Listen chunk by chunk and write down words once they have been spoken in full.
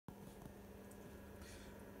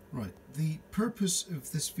Right, the purpose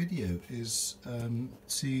of this video is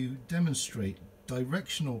to demonstrate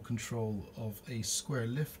directional control of a square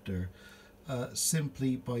lifter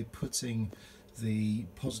simply by putting the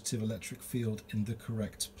positive electric field in the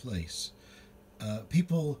correct place.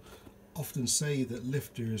 People often say that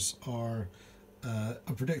lifters are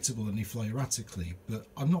unpredictable and they fly erratically, but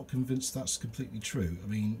I'm not convinced that's completely true. I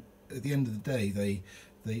mean, at the end of the day,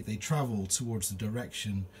 they travel towards the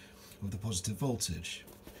direction of the positive voltage.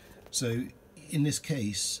 So in this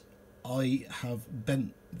case, I have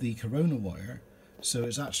bent the corona wire so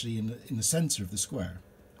it's actually in the centre of the square,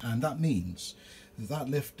 and that means that that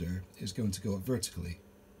lifter is going to go up vertically.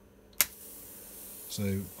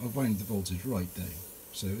 So I've wound the voltage right down,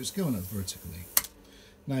 so it's going up vertically.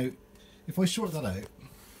 Now if I short that out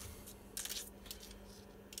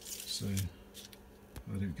so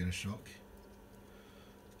I don't get a shock,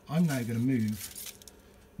 I'm now going to move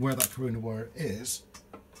where that corona wire is,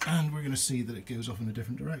 and we're going to see that it goes off in a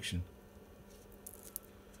different direction.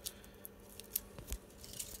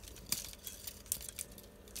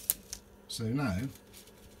 So now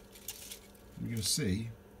we're going to see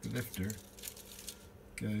the lifter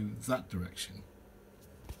go that direction.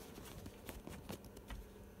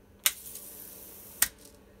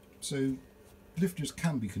 So lifters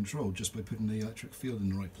can be controlled just by putting the electric field in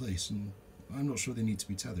the right place, and I'm not sure they need to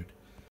be tethered.